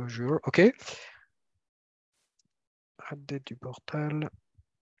closure. Okay. Update du portal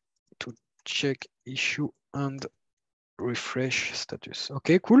to check issue and refresh status.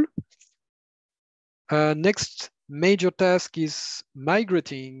 Okay, cool. Next major task is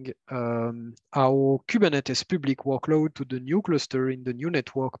migrating our Kubernetes public workload to the new cluster in the new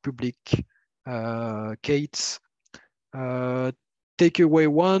network public Kates. Takeaway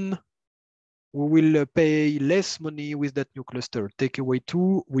 1, we will pay less money with that new cluster. Takeaway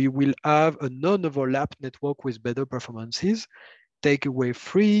 2, we will have a non-overlap network with better performances. Takeaway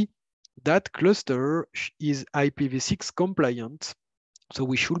 3, that cluster is IPv6 compliant, so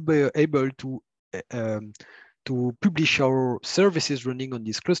we should be able to publish our services running on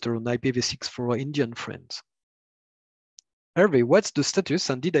this cluster on IPv6 for our Indian friends. Hervé, what's the status,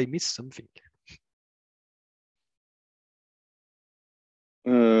 and did I miss something?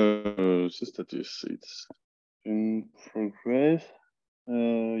 The status, it's in progress.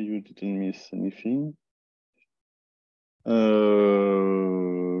 You didn't miss anything.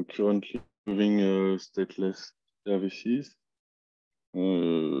 Currently moving stateless services.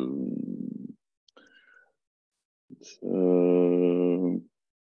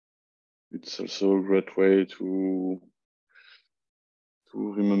 It's also a great way to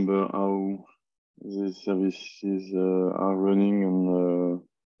remember how the services are running and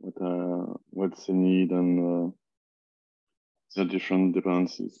what they need and the different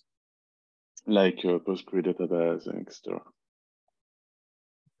dependencies, like Postgre database, etc.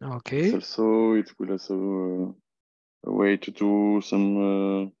 Okay. It will also a way to do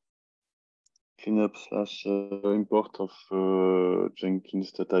some cleanup / import of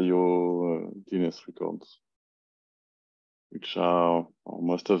Jenkins.io DNS records, which are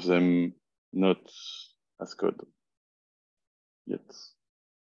most of them not as code yet.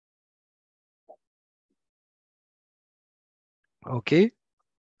 Okay.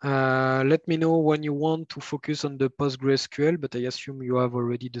 Let me know when you want to focus on the PostgreSQL, but I assume you have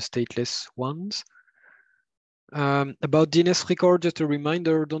already the stateless ones. About DNS record, just a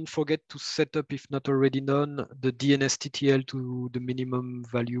reminder, don't forget to set up, if not already done, the DNS TTL to the minimum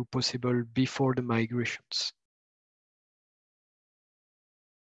value possible before the migrations.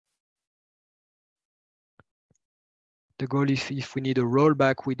 The goal is if we need a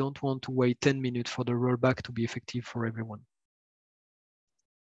rollback, we don't want to wait 10 minutes for the rollback to be effective for everyone.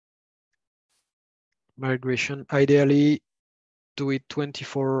 Migration, ideally do it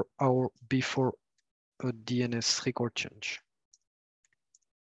 24 hours before a DNS record change.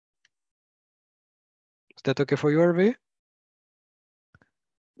 Is that okay for you, Hervé?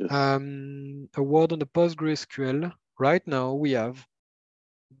 Yes. A word on the PostgreSQL. Right now we have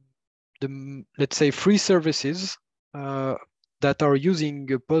the, let's say, free services that are using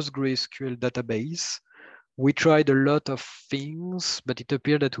a PostgreSQL database. We tried a lot of things, but it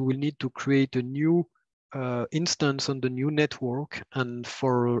appeared that we will need to create a new instance on the new network. And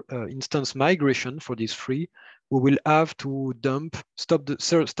for instance migration for this free, we will have to stop the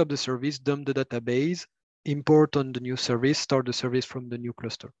service, dump the database, import on the new service, start the service from the new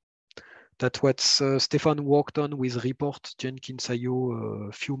cluster. That's what Stefan worked on with report Jenkins IO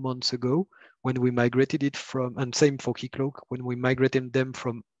a few months ago when we migrated it from, and same for Keycloak, when we migrated them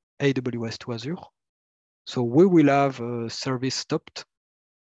from AWS to Azure. So we will have a service stopped,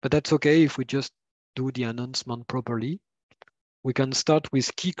 but that's okay if we just do the announcement properly. We can start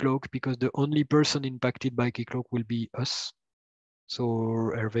with Keycloak because the only person impacted by Keycloak will be us. So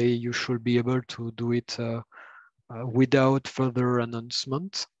Hervé, you should be able to do it without further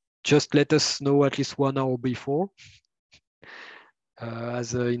announcement. Just let us know at least 1 hour before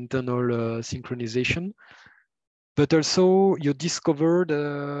as an internal synchronization. But also you discovered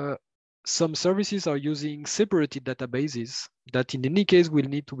some services are using separated databases that in any case will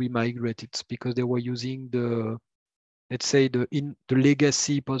need to be migrated because they were using the, let's say, the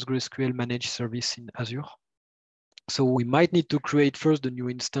legacy PostgreSQL managed service in Azure. So we might need to create first the new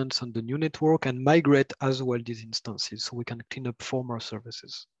instance on the new network and migrate as well these instances so we can clean up former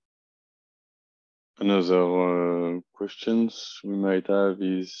services. Another questions we might have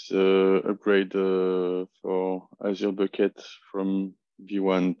is upgrade for Azure Bucket from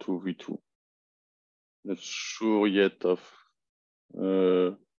V1 to V2. Not sure yet of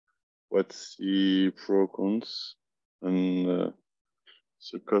what's the pro cons and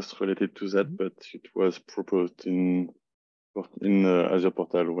the cost related to that, but it was proposed in Azure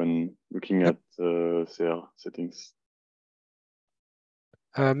Portal when looking at their settings.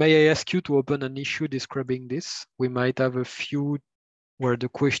 May I ask you to open an issue describing this? We might have a few where the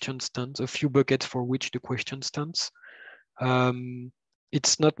question stands, a few buckets for which the question stands.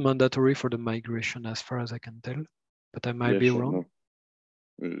 It's not mandatory for the migration as far as I can tell, but I might be wrong.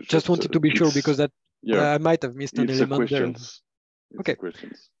 No. Just wanted to be sure because that I might have missed an element there. Okay.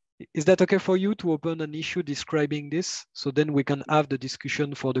 Is that okay for you to open an issue describing this? So then we can have the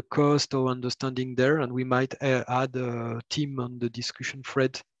discussion for the cost or understanding there, and we might add a team on the discussion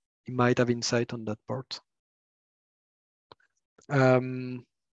thread. He might have insight on that part.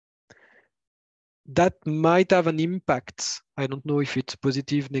 That might have an impact. I don't know if it's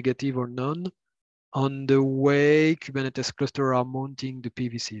positive, negative, or none on the way Kubernetes clusters are mounting the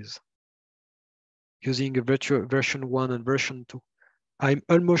PVCs using a virtual version 1 and version 2. I'm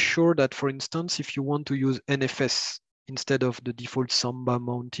almost sure that, for instance, if you want to use NFS instead of the default Samba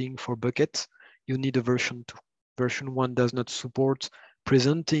mounting for buckets, you need a version 2. Version 1 does not support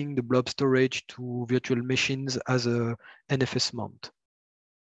presenting the blob storage to virtual machines as a NFS mount.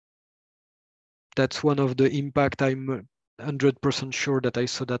 That's one of the impact. I'm 100% sure that I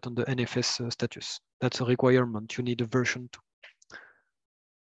saw that on the NFS status. That's a requirement. You need a version 2.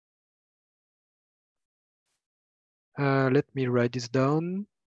 Let me write this down.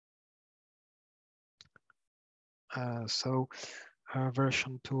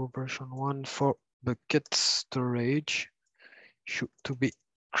 Version 2, version 1 for bucket storage should to be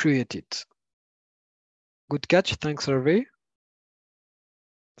created. Good catch, thanks Hervé.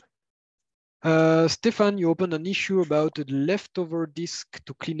 Stefan, you opened an issue about the leftover disk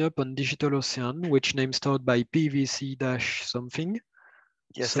to clean up on DigitalOcean, which name started by PVC-something.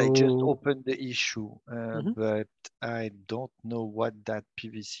 Yes, I just opened the issue, but I don't know what that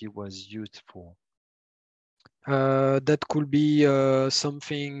PVC was used for. That could be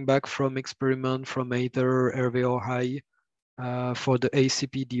something back from experiment from either Hervé or I for the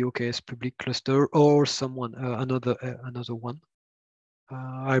ACP DOKS public cluster or someone, another one.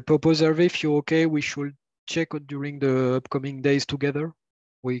 I propose, Hervé, if you're okay, we should check during the upcoming days together.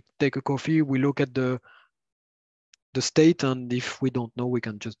 We take a coffee, we look at the state, and if we don't know, we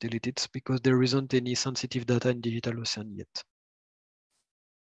can just delete it because there isn't any sensitive data in DigitalOcean yet.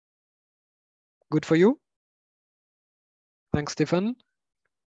 Good for you? Thanks, Stefan.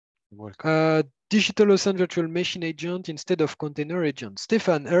 DigitalOcean virtual machine agent instead of container agent.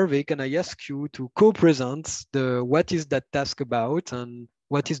 Stefan, Hervé, can I ask you to co-present what is that task about and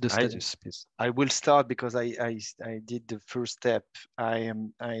What is the status, please? I will start because I did the first step. I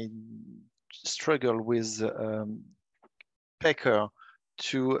struggle with Packer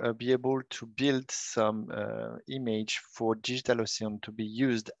to be able to build some image for DigitalOcean to be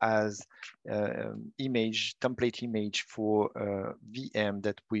used as template image for VM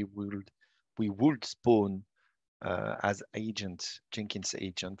that we would spawn as Jenkins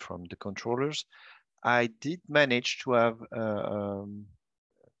agent from the controllers. I did manage to have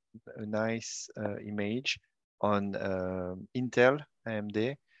a nice image on Intel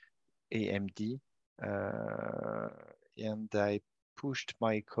AMD, and I pushed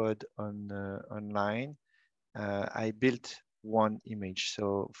my code on online. I built one image,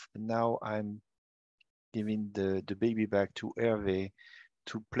 so now I'm giving the baby back to Hervé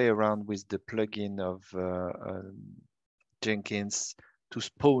to play around with the plugin of Jenkins to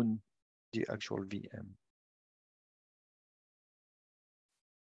spawn the actual VM.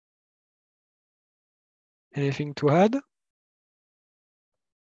 Anything to add?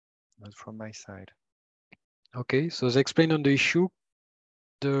 Not from my side. Okay, so as explained on the issue,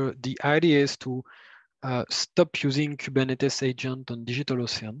 the idea is to stop using Kubernetes agent on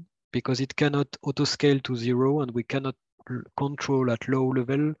DigitalOcean because it cannot auto-scale to 0 and we cannot control at low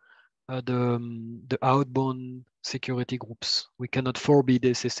level the outbound security groups. We cannot forbid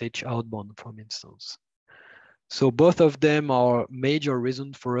SSH outbound, for instance. So both of them are major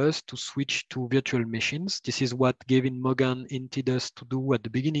reasons for us to switch to virtual machines. This is what Gavin Mogan hinted us to do at the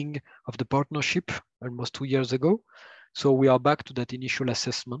beginning of the partnership almost 2 years ago. So we are back to that initial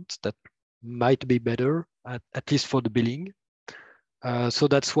assessment that might be better, at least for the billing. So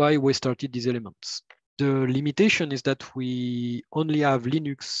that's why we started these elements. The limitation is that we only have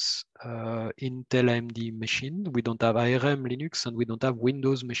Linux Intel AMD machine. We don't have ARM Linux and we don't have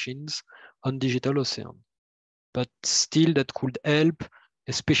Windows machines on DigitalOcean. But still that could help,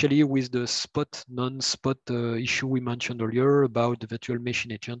 especially with the spot, non-spot issue we mentioned earlier about the virtual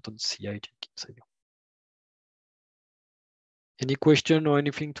machine agent on CI Jenkins. Any question or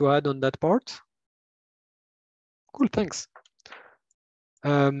anything to add on that part? Cool, thanks.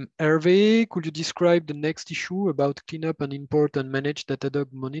 Hervé, could you describe the next issue about cleanup and import and manage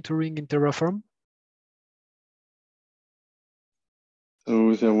Datadog monitoring in Terraform?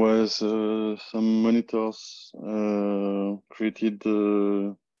 So there was some monitors created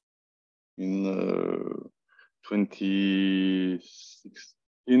in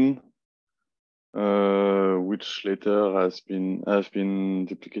 2016, which later has been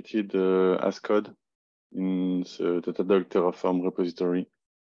duplicated as code in the Datadog Terraform repository.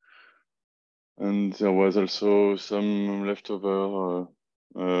 And there was also some leftover,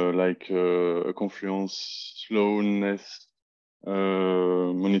 like a Confluence slowness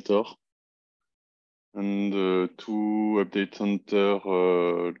monitor and 2 update center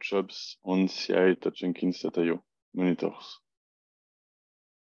jobs on ci.jenkins.io monitors.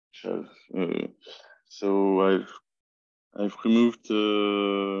 So I've removed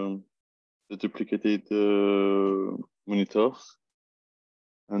the duplicated monitors,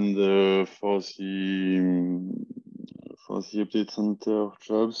 and for the update center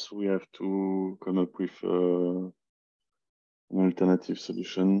jobs, we have to come up with an alternative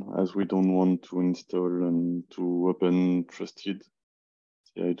solution, as we don't want to install and to open trusted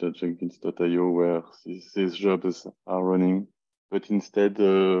ci.jenkins.io where these jobs are running, but instead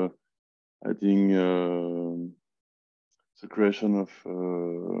adding the creation of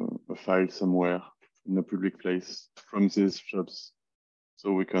a file somewhere in a public place from these jobs,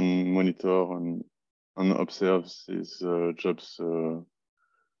 so we can monitor and observe these jobs.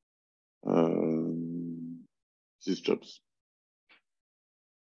 These jobs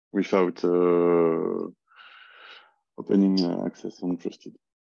without opening access untrusted.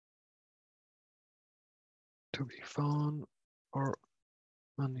 To be found or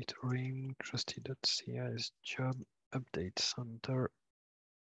monitoring trusted.ci's job update center,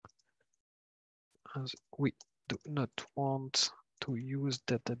 as we do not want to use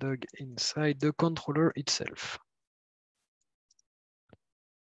Datadog inside the controller itself.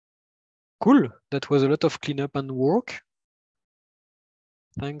 Cool, that was a lot of cleanup and work.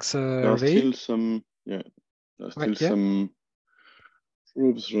 Thanks, There are Hervé. still some, some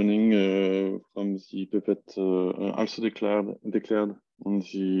probes running from the Puppet, also declared on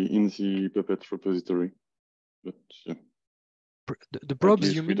in the Puppet repository. But yeah, the probes,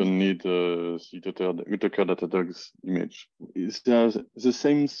 at least we don't need the Docker Datadog's image. There the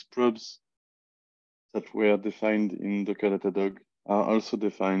same probes that were defined in Docker Datadog are also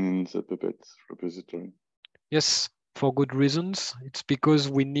defined in the Puppet repository. Yes, for good reasons. It's because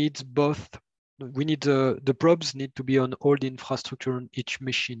we need both we need the probes need to be on all the infrastructure on each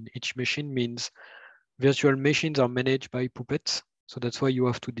machine. Each machine means virtual machines are managed by Puppet. So that's why you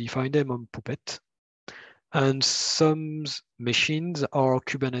have to define them on Puppet. And some machines are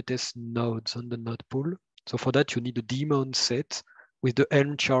Kubernetes nodes on the node pool. So for that, you need a daemon set with the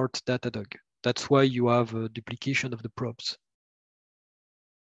Helm chart Datadog. That's why you have a duplication of the probes.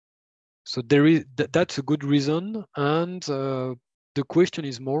 So there is that's a good reason. And the question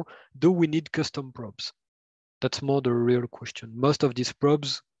is more, do we need custom probes? That's more the real question. Most of these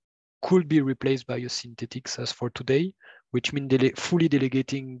probes could be replaced by a synthetics as for today, which means fully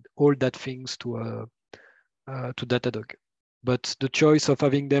delegating all that things to Datadog. But the choice of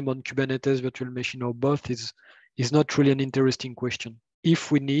having them on Kubernetes, virtual machine, or both is not really an interesting question.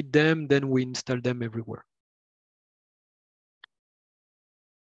 If we need them, then we install them everywhere.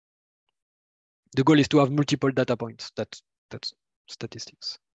 The goal is to have multiple data points. That's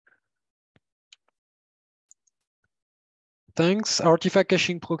statistics. Thanks. Artifact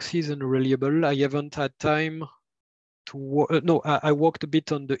caching proxy is unreliable. I haven't had time to I worked a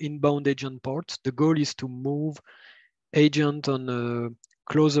bit on the inbound agent part. The goal is to move agent on a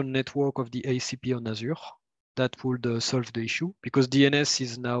closer network of the ACP on Azure. That would solve the issue because DNS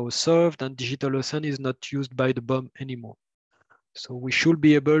is now served and DigitalOcean is not used by the BOM anymore. So we should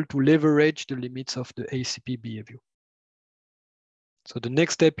be able to leverage the limits of the ACP behavior. So the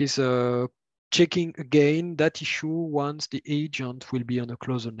next step is checking again that issue once the agent will be on a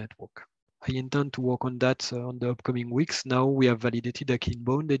closer network. I intend to work on that on the upcoming weeks. Now we have validated that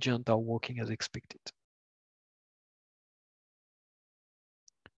inbound agents are working as expected.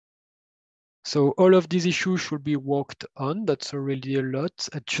 So all of these issues should be worked on. That's already a lot.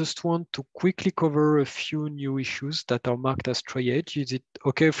 I just want to quickly cover a few new issues that are marked as triage. Is it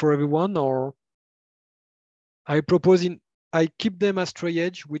okay for everyone, or I keep them as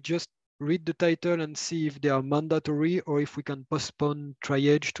triage. We just read the title and see if they are mandatory or if we can postpone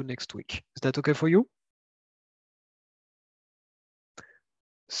triage to next week. Is that okay for you?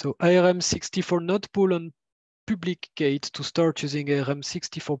 So ARM64 node pool on public gate to start using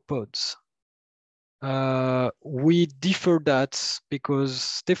ARM64 pods. We defer that because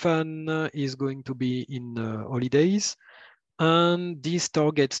Stefan is going to be in holidays, and this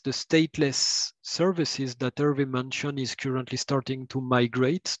targets the stateless services that Hervé mentioned is currently starting to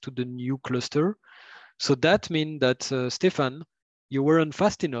migrate to the new cluster. So that means that, Stefan, you weren't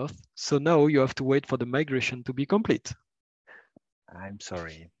fast enough, so now you have to wait for the migration to be complete. I'm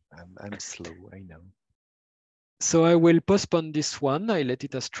sorry, I'm slow, I know. So I will postpone this one. I let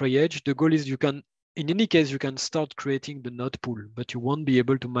it as triage. The goal is in any case, you can start creating the node pool, but you won't be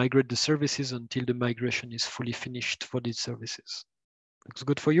able to migrate the services until the migration is fully finished for these services. Looks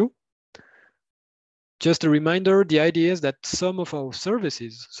good for you? Just a reminder, the idea is that some of our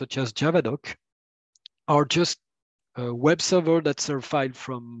services, such as Javadoc, are just a web server that serve file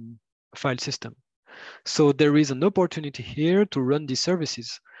from a file system. So there is an opportunity here to run these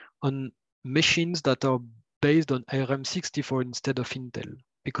services on machines that are based on ARM64 instead of Intel,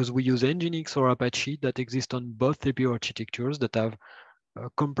 because we use Nginx or Apache that exist on both CPU architectures that have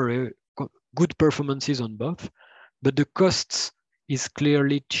good performances on both, but the costs is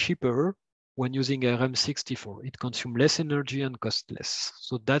clearly cheaper when using ARM64. It consumes less energy and costs less.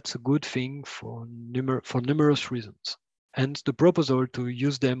 So that's a good thing for numerous reasons. Hence the proposal to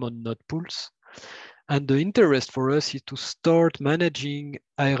use them on node pools. And the interest for us is to start managing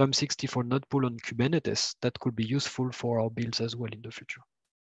ARM64 node pool on Kubernetes. That could be useful for our builds as well in the future.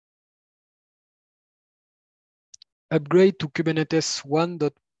 Upgrade to Kubernetes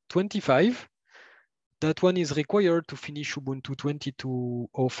 1.25. That one is required to finish Ubuntu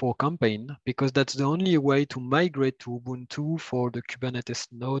 22.04 campaign because that's the only way to migrate to Ubuntu for the Kubernetes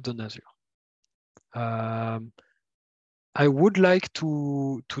node on Azure. I would like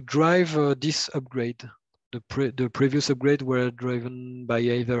to drive this upgrade. The previous upgrade were driven by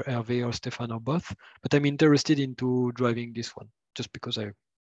either Hervé or Stefan or both, but I'm interested into driving this one just because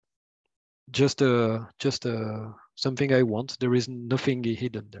something I want. There is nothing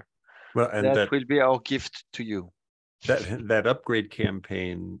hidden there. Well, and that will be our gift to you. That upgrade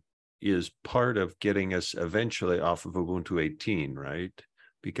campaign is part of getting us eventually off of Ubuntu 18, right?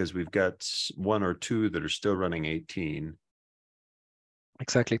 Because we've got one or two that are still running 18.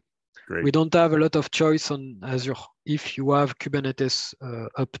 Exactly. Great. We don't have a lot of choice on Azure. If you have Kubernetes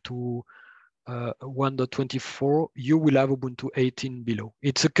up to 1.24, you will have Ubuntu 18 below.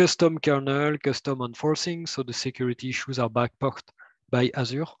 It's a custom kernel, custom enforcing, so the security issues are backported by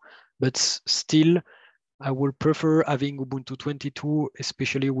Azure. But still, I would prefer having Ubuntu 22,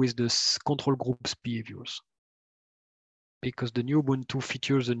 especially with the control groups behaviors. because the new Ubuntu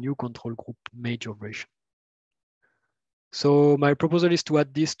features a new control group major version. So my proposal is to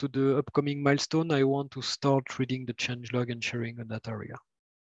add this to the upcoming milestone. I want to start reading the changelog and sharing on that area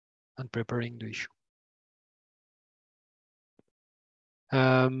and preparing the issue.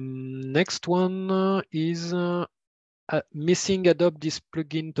 Next one is missing adopt this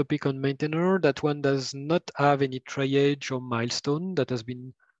plugin topic on maintainer. That one does not have any triage or milestone that has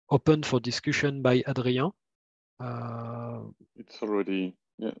been opened for discussion by Adrien. It's already,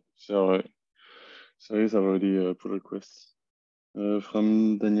 yeah, so there is already a pull request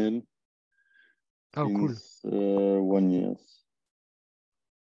from Daniel. Oh, cool. 1 year.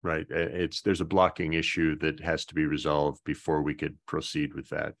 Right. There's a blocking issue that has to be resolved before we could proceed with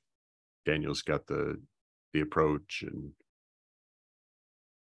that. Daniel's got the approach. And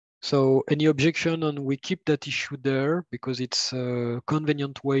so any objection, and we keep that issue there because it's a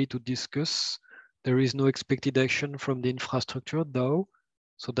convenient way to discuss. There is no expected action from the infrastructure though.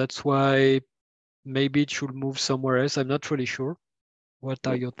 So that's why maybe it should move somewhere else. I'm not really sure. What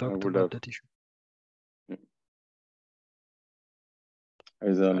are your thoughts about that issue? Yeah.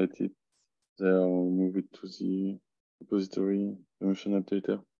 Either let it there or move it to the repository permission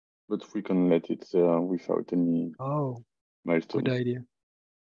updater, but we can let it there without any milestone. Good idea.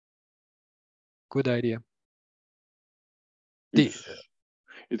 Good idea.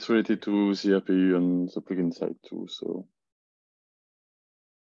 It's related to the API on the plugin side too, so.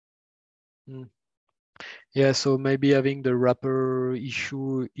 Yeah, so maybe having the wrapper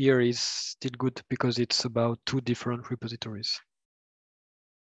issue here is still good because it's about 2 different repositories.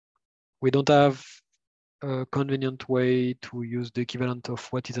 We don't have a convenient way to use the equivalent of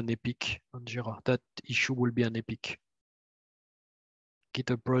what is an epic on Jira. That issue will be an epic.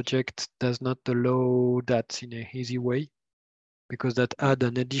 GitHub project does not allow that in an easy way because that add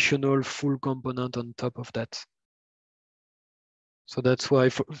an additional full component on top of that. So that's why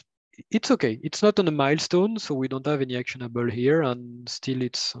it's okay. It's not on a milestone, so we don't have any actionable here, and still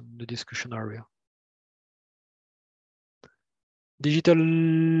it's on the discussion area. Digital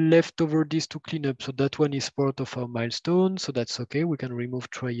leftover this to clean up. So that one is part of our milestone. So that's okay. We can remove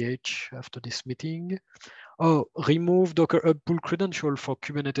try-h after this meeting. Oh, remove Docker Hub pull credential for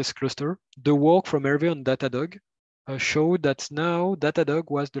Kubernetes cluster. The work from Hervé on Datadog showed that now Datadog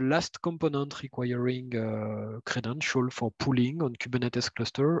was the last component requiring credential for pulling on Kubernetes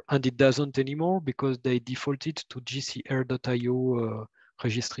cluster, and it doesn't anymore because they defaulted to gcr.io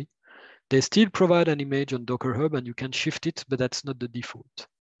registry. They still provide an image on Docker Hub and you can shift it, but that's not the default.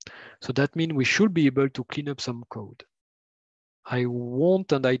 So that means we should be able to clean up some code. I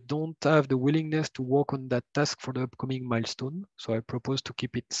won't and I don't have the willingness to work on that task for the upcoming milestone. So I propose to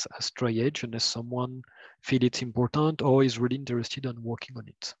keep it as triage unless someone feels it's important or is really interested in working on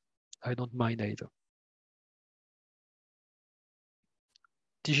it. I don't mind either.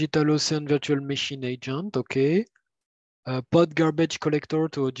 Digital Ocean Virtual Machine Agent, okay. Pod garbage collector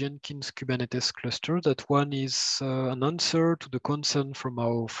to a Jenkins Kubernetes cluster. That one is an answer to the concern from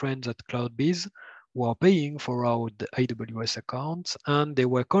our friends at CloudBees who are paying for our AWS accounts. And they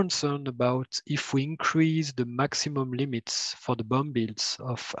were concerned about if we increase the maximum limits for the BOM builds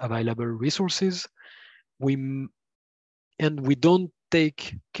of available resources, we don't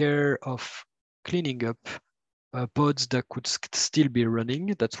take care of cleaning up pods that could still be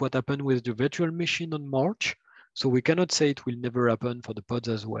running. That's what happened with the virtual machine on March. So we cannot say it will never happen for the pods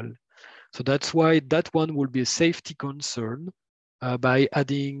as well. So that's why that one will be a safety concern by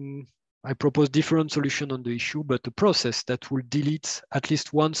adding, I propose different solution on the issue, but a process that will delete at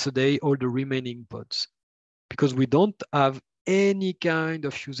least once a day all the remaining pods. Because we don't have any kind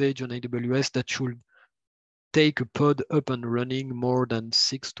of usage on AWS that should take a pod up and running more than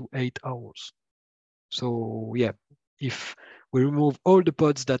 6 to 8 hours. So yeah, if we remove all the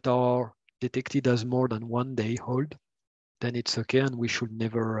pods that are detected as more than 1 day old, then it's okay and we should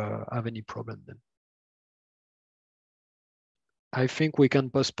never have any problem then. I think we can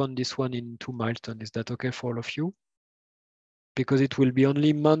postpone this one in 2 milestones. Is that okay for all of you? Because it will be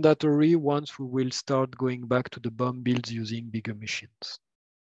only mandatory once we will start going back to the BOM builds using bigger machines.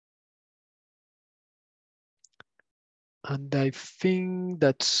 And I think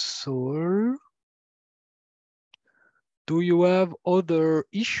that's all. Do you have other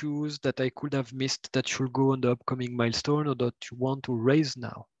issues that I could have missed that should go on the upcoming milestone or that you want to raise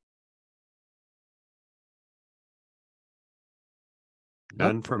now?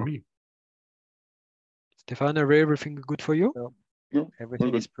 None from me. Stefan, everything good for you? No,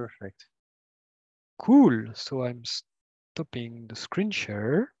 everything is perfect. Cool. So I'm stopping the screen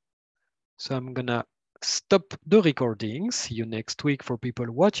share. So I'm gonna stop the recording. See you next week for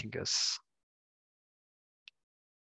people watching us.